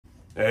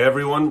Hey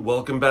everyone,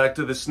 welcome back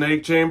to the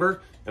Snake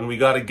Chamber, and we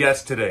got a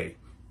guest today.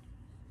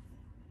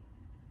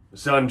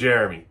 Son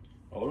Jeremy.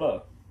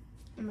 Hola.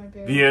 And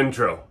The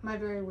intro. My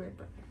very weird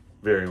brother.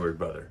 Very weird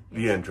brother.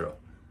 The intro.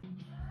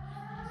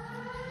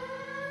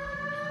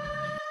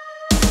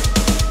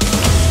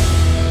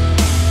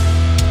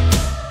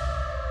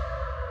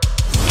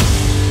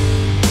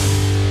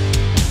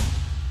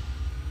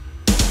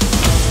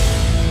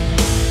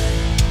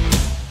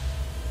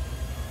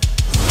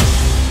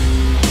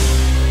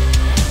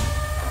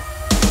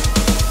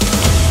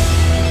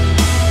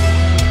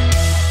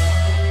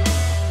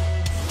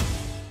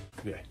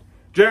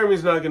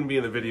 Jeremy's not going to be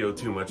in the video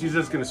too much. He's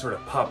just going to sort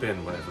of pop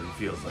in whenever he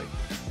feels like.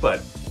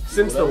 But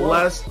since the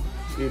last...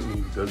 He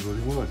does what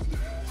he wants.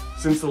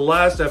 Since the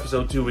last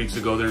episode 2 weeks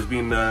ago, there's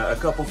been a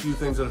few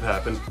things that have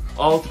happened.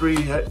 All three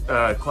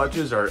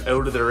clutches are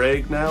out of their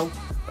egg now.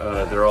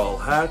 They're all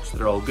hatched.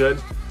 They're all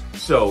good.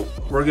 So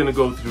we're going to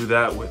go through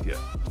that with you.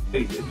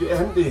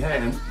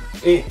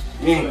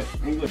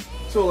 English.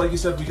 So like you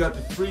said, we got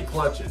the 3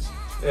 clutches.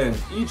 And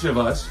each of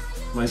us,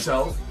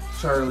 myself,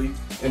 Charlie,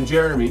 and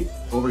Jeremy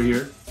over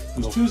here,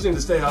 who's choosing to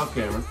stay off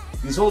camera,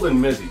 he's holding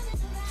Mizzy,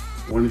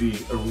 one of the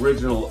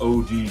original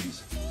OGs.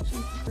 She's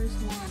the first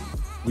one.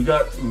 We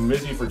got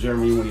Mizzy for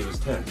Jeremy when he was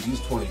 10.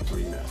 He's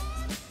 23 now.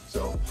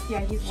 So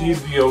yeah,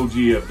 she's the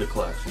OG of the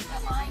collection.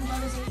 I'm lying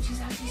about his age. He's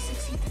actually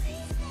 63.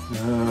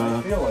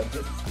 I feel like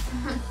it.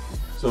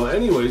 So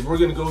anyways, we're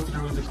going to go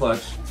through the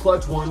clutch.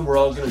 Clutch 1, we're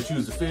all going to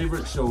choose a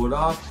favorite, show it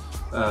off,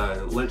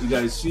 let you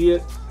guys see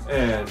it.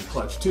 And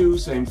clutch 2,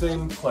 same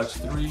thing. Clutch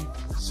 3,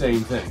 same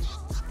thing.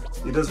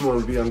 He doesn't want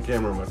to be on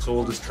camera much, so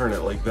we'll just turn it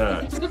like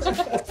that.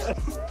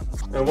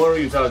 And what were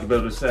you talking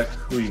about a sec?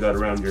 Who you got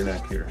around your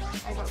neck here?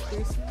 I got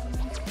Bruce.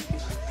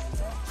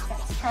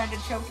 That's trying to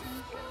choke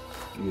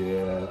me.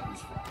 Yeah.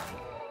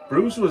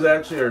 Bruce was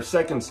actually our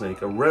second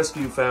snake, a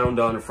rescue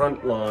found on a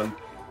front lawn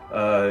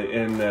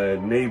in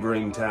a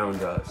neighboring town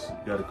to us.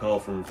 Got a call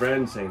from a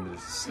friend saying there's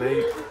a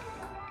snake.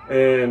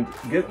 And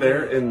get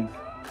there, and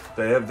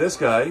they have this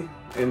guy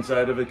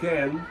inside of a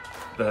can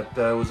that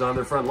was on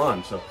their front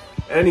lawn. So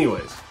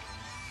anyways,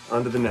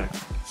 on to the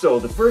next. So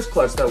the first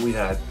clutch that we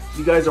had,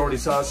 you guys already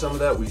saw some of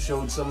that. We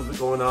showed some of it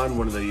going on,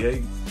 one of the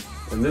egg.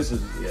 And this is,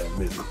 yeah,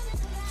 Mizzy.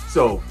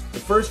 So the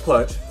first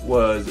clutch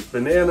was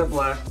banana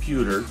black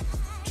pewter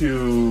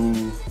to,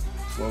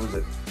 what was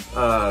it?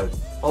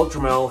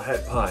 Ultramel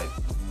het pie.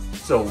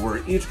 So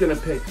we're each gonna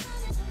pick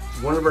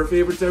one of our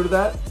favorites out of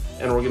that,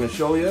 and we're gonna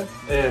show you.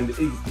 And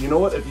you know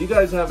what? If you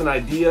guys have an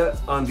idea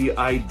on the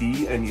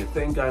ID and you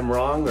think I'm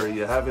wrong or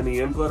you have any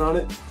input on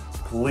it,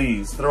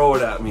 please throw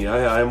it at me.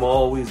 I'm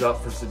always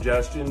up for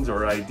suggestions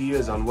or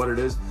ideas on what it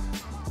is.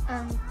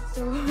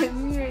 So with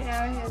me right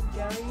now I have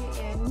Jelly,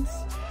 and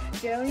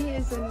Jelly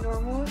is a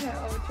normal het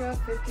ultra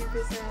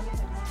 50%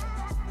 het.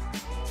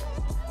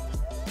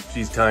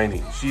 She's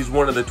tiny. She's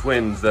one of the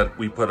twins that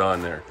we put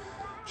on there.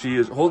 She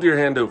is, hold your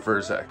hand out for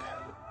a sec.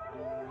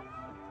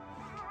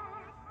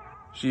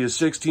 She is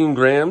 16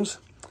 grams,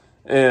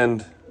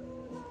 and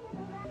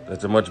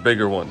that's a much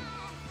bigger one.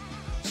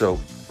 So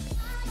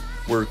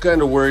we're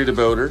kind of worried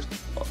about her.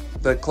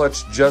 That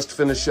clutch just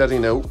finished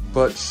shedding out,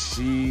 but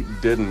she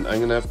didn't.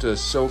 I'm gonna have to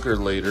soak her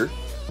later.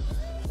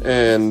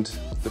 And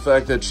the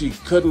fact that she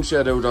couldn't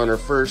shed out on her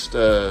first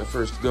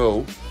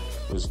go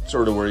was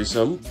sort of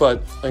worrisome,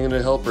 but I'm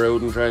gonna help her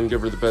out and try and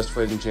give her the best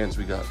fighting chance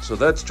we got. So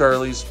that's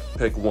Charlie's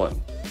pick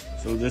 1.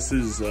 So this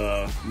is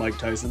Mike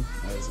Tyson,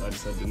 as I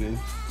said the name.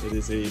 It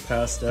is a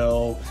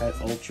pastel het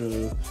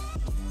ultra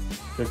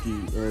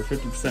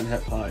 50%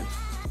 het pie.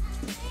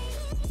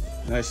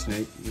 Nice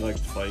snake. He likes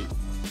to fight.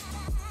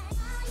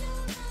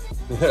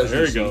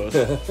 There he goes.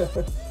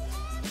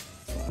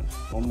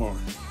 One more.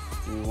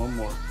 Give me one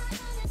more.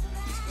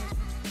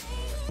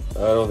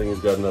 I don't think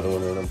he's got another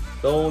one in him.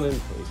 Don't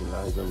inflate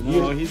him.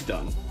 No, he's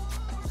done.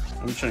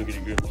 I'm just trying to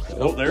get a good look at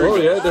it. Oh, there you go.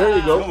 Yeah, there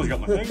you go. I almost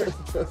got my finger.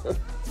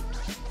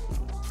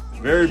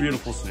 Very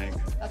beautiful snake.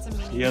 That's a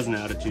mean. He has an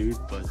attitude,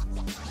 but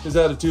His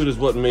attitude is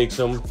what makes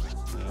him.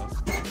 yeah.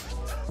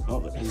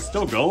 Oh, he's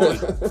still going.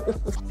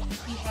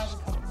 He has a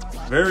couple more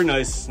left. Very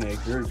nice snake.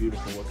 Very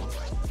beautiful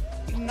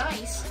looking.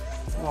 Nice.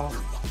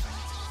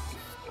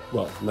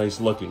 Well,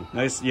 nice looking.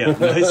 Nice, yeah,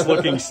 nice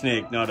looking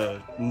snake, not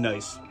a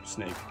nice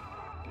snake.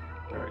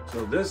 All right,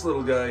 so this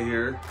little guy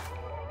here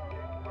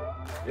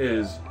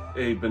is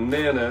a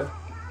banana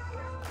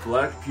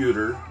black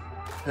pewter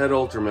het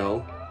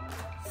ultramel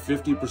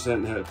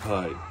 50% het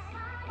pie.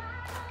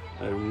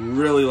 I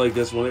really like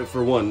this one.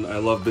 For one, I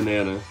love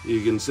banana.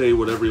 You can say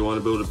whatever you want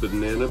about a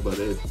banana, but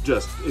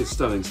it's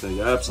stunning snake.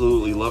 I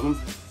absolutely love them.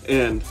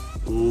 And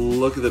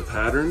look at the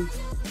pattern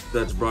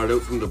that's brought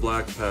out from the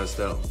black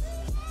pastel.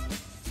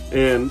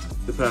 And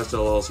the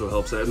pastel also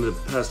helps that, and the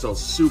pastel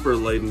super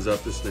lightens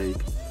up the snake.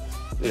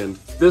 And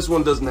this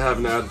one doesn't have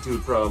an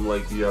attitude problem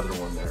like the other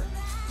one there.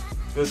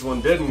 This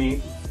one didn't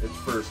eat its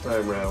first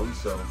time round,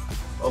 so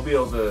I'll be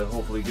able to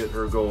hopefully get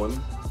her going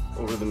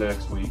over the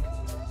next week.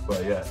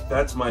 But yeah,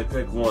 that's my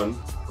pick 1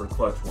 for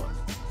clutch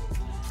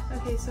 1.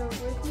 Okay, so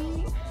with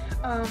me,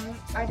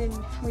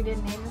 we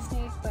didn't name the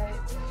snake, but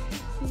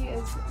he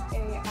is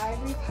a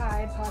ivory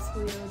pied,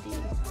 possibly OD.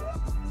 Look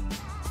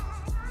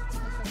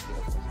how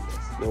beautiful he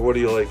is. Now, what do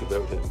you like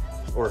about him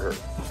or her?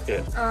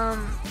 Yeah.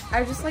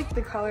 I just like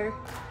the color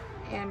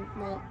and,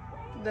 well,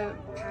 the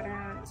pattern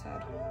on its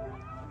head.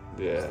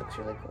 Yeah. It's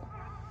really cool.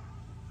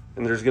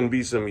 And there's going to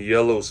be some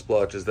yellow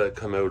splotches that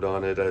come out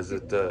on it as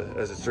it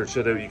starts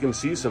shut out. You can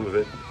see some of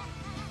it.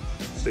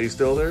 Stay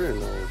still there,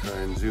 and I'll try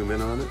and zoom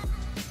in on it.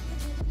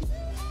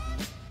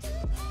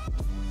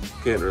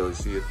 Can't really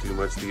see it too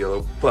much, the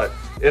yellow, but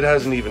it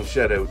hasn't even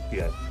shed out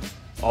yet.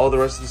 All the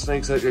rest of the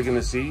snakes that you're going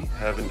to see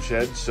haven't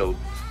shed, so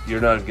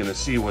you're not going to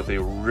see what they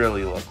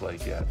really look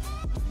like yet.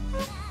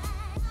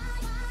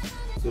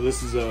 So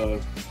this is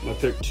my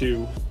pick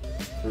 2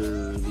 for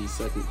the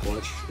second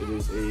clutch. It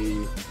is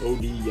a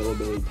OD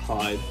yellow-bellied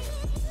pied.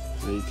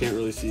 Now you can't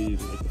really see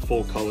like the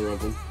full color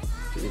of him.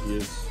 I think he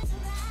is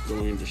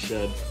going into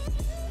shed,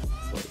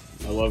 but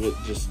I love it.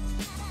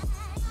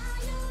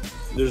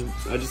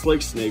 I just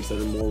like snakes that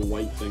are more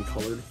white than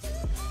colored,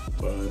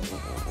 but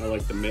I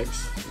like the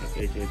mix,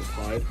 aka the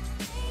pied,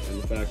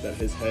 and the fact that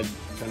his head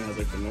kind of has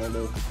like the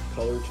normal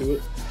color to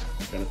it,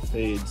 kind of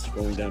fades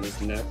going down his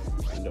neck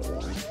into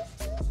orange.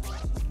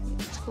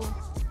 It's cool.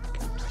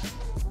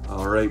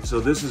 All right, so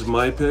this is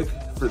my pick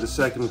for the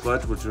second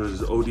clutch, which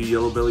was OD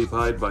Yellow Belly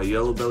Pied by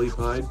Yellow Belly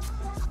Pied,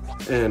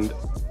 and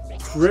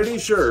pretty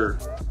sure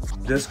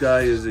this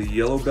guy is a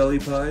Yellow Belly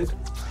Pied.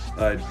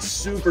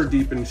 Super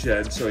deep in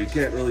shed, so you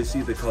can't really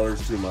see the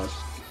colors too much.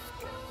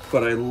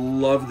 But I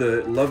love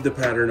the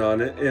pattern on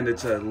it, and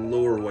it's a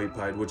lower white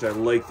pied, which I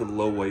like the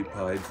low white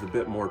pieds, the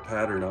bit more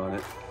pattern on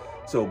it.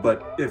 So,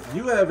 but if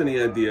you have any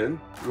idea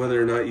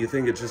whether or not you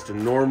think it's just a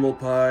normal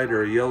pied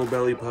or a yellow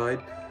belly pied,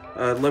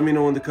 let me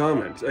know in the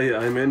comments.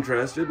 I'm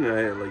interested,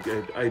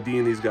 and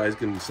IDing these guys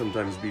can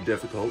sometimes be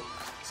difficult.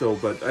 So,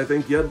 but I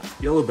think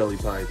yellow belly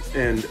pied,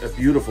 and a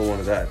beautiful one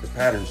of that. The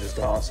pattern's just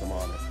awesome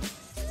on it.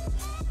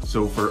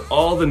 So for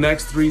all the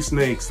next 3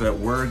 snakes that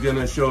we're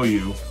gonna show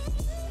you,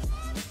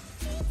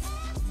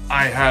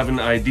 I haven't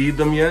ID'd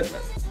them yet.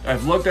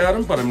 I've looked at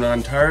them, but I'm not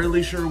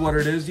entirely sure what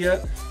it is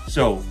yet.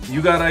 So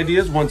you got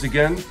ideas? Once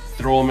again,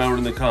 throw them out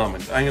in the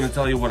comments. I'm gonna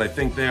tell you what I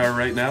think they are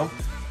right now.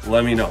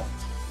 Let me know.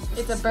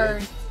 It's a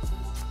bird.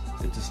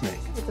 It's a snake.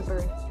 It's a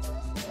bird.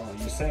 Oh,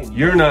 you're saying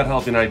You're not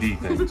helping ID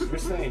things. you're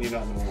saying you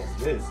don't know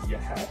what it is. You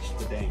hatched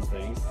the dang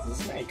thing. It's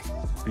a snake.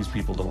 These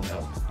people don't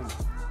help.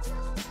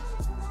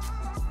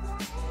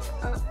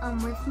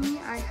 With me,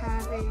 I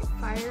have a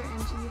fire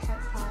NG het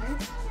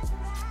pied.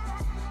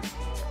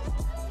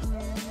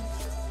 And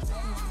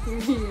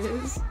here he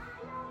is.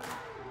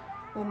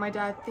 Well, my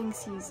dad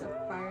thinks he's a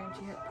fire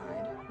NG het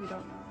pied. We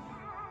don't know.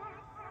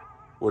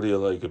 What do you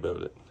like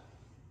about it?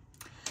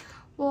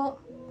 Well,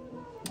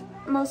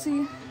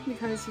 mostly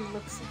because he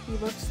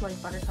looks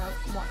like Buttercup.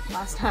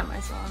 Last time I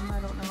saw him, I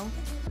don't know.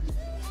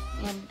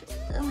 And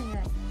oh my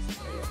god,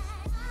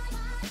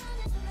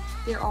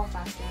 they're all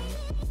fast down.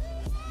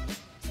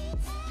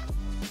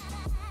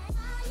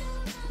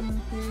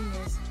 Here he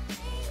is.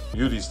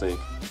 Beauty snake,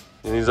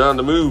 and he's on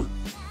the move.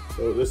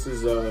 So this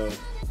is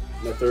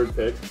my third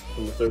pick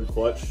from the third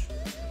clutch.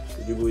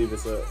 I do believe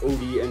it's a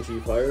OD NG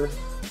Fire.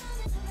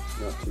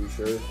 Not too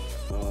sure.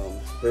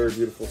 Very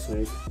beautiful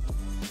snake.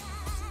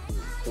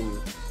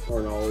 From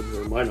our knowledge,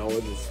 or my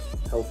knowledge, is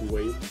healthy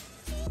weight.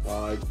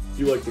 I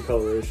do like the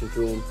coloration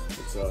to him.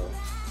 It's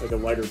like a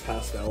lighter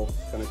pastel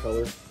kind of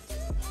color.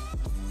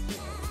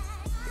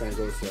 Kind of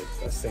goes to like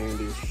a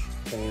sandish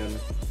tan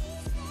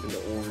into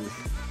orange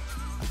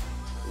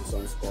in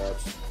some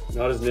spots.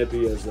 Not as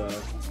nippy as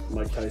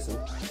Mike Tyson.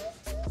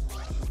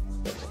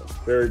 But,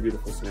 very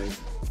beautiful snake.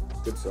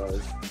 Good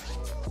size.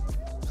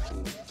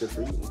 And good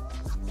for eating.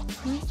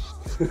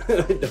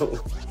 I don't.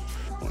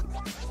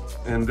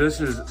 And this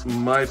is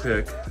my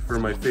pick for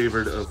my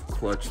favorite of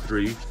clutch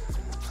 3.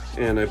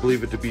 And I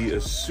believe it to be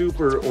a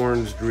Super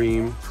Orange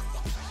Dream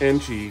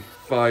Enchy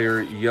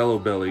Fire Yellow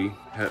Belly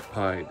Het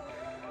Pied.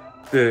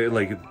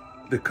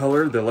 The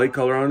color, the light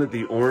color on it,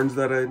 the orange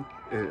that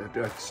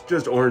it's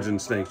just orange in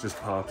snakes, just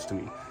pops to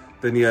me.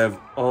 Then you have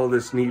all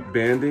this neat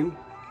banding.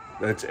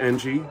 That's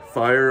Enchy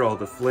Fire, all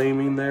the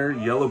flaming there.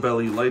 Yellow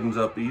belly lightens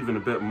up even a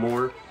bit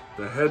more.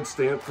 The head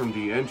stamp from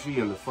the Enchy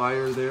and the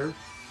fire there.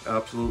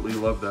 Absolutely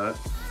love that.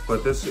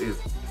 But this is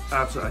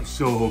absolutely, I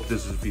so hope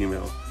this is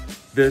female.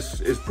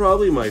 This is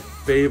probably my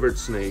favorite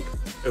snake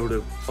out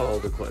of all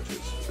the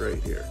clutches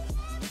right here.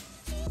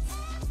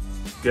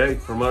 Okay,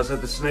 from us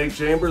at the Snake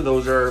Chamber,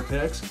 those are our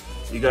picks.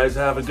 You guys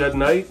have a good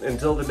night.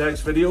 Until the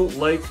next video,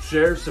 like,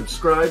 share,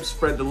 subscribe,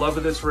 spread the love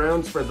of this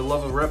around, spread the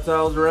love of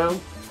reptiles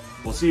around.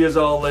 We'll see you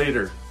all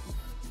later.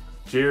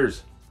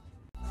 Cheers.